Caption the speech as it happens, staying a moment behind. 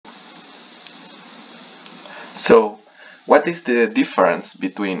So, what is the difference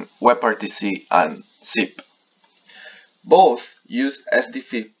between WebRTC and SIP? Both use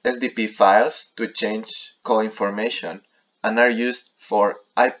SDP files to change call information and are used for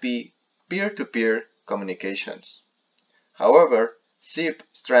IP peer-to-peer communications. However, SIP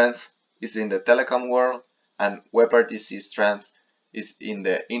strength is in the telecom world and WebRTC strength is in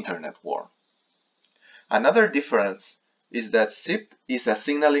the internet world. Another difference is that SIP is a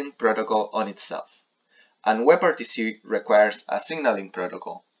signaling protocol on itself, and WebRTC requires a signaling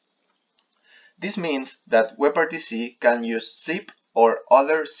protocol. This means that WebRTC can use SIP or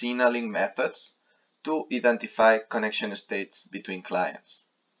other signaling methods to identify connection states between clients.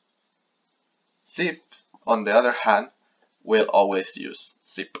 SIP, on the other hand, will always use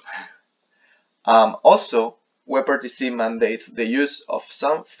SIP. Also, WebRTC mandates the use of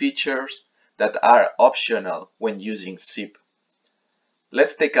some features that are optional when using SIP.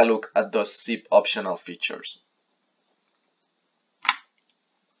 Let's take a look at those SIP optional features.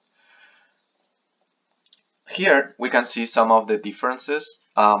 Here we can see some of the differences.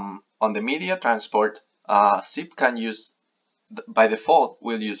 On the media transport, SIP can use, by default,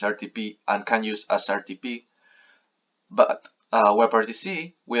 will use RTP and can use SRTP, but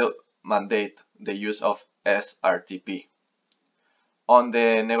WebRTC will mandate the use of SRTP. On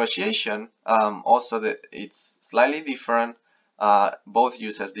the negotiation, it's slightly different. Both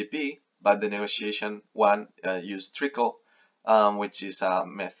use SDP, but the negotiation one use trickle, which is a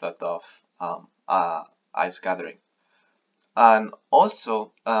method of ice gathering. And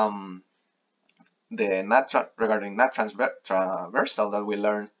also regarding NAT traversal that we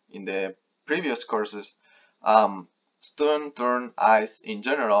learned in the previous courses, stun, turn, ice in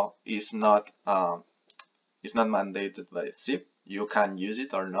general is not mandated by SIP. You can use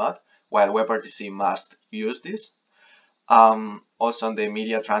it or not, while WebRTC must use this. Also on the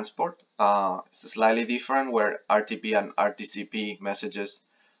media transport, it's slightly different, where RTP and RTCP messages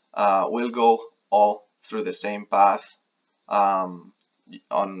will go all through the same path on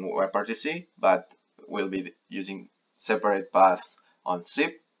WebRTC, but will be using separate paths on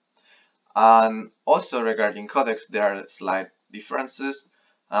SIP. And also regarding codecs, there are slight differences,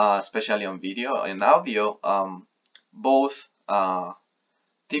 especially on video and audio. Both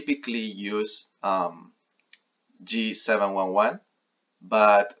typically use G711,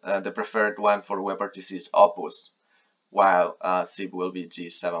 but the preferred one for WebRTC is Opus, while SIP will be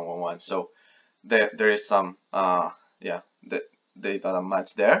G711. So there is some the data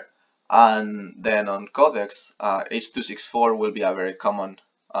match there. And then on codecs, H.264 will be a very common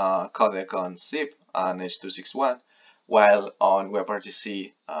codec on SIP and H.261, while on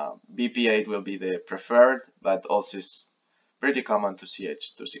WebRTC, BP8 will be the preferred, but also is pretty common to see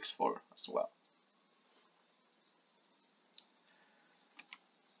H.264 as well.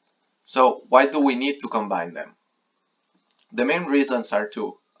 So why do we need to combine them? The main reasons are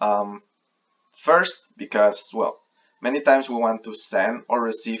two. First, because, well, many times we want to send or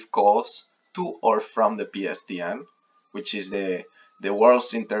receive calls to or from the PSTN, which is the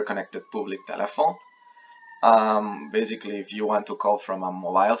world's interconnected public telephone. Basically, if you want to call from a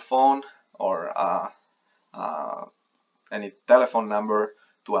mobile phone or any telephone number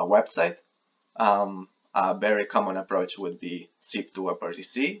to a website, a very common approach would be SIP to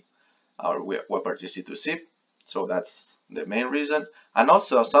WebRTC or WebRTC to SIP. So that's the main reason. And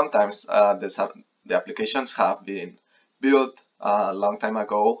also sometimes the applications have been built a long time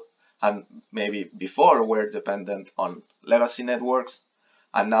ago and maybe before were dependent on legacy networks,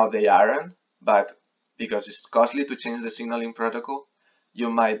 and now they aren't, but because it's costly to change the signaling protocol, you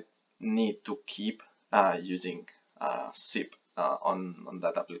might need to keep using SIP on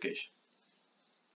that application.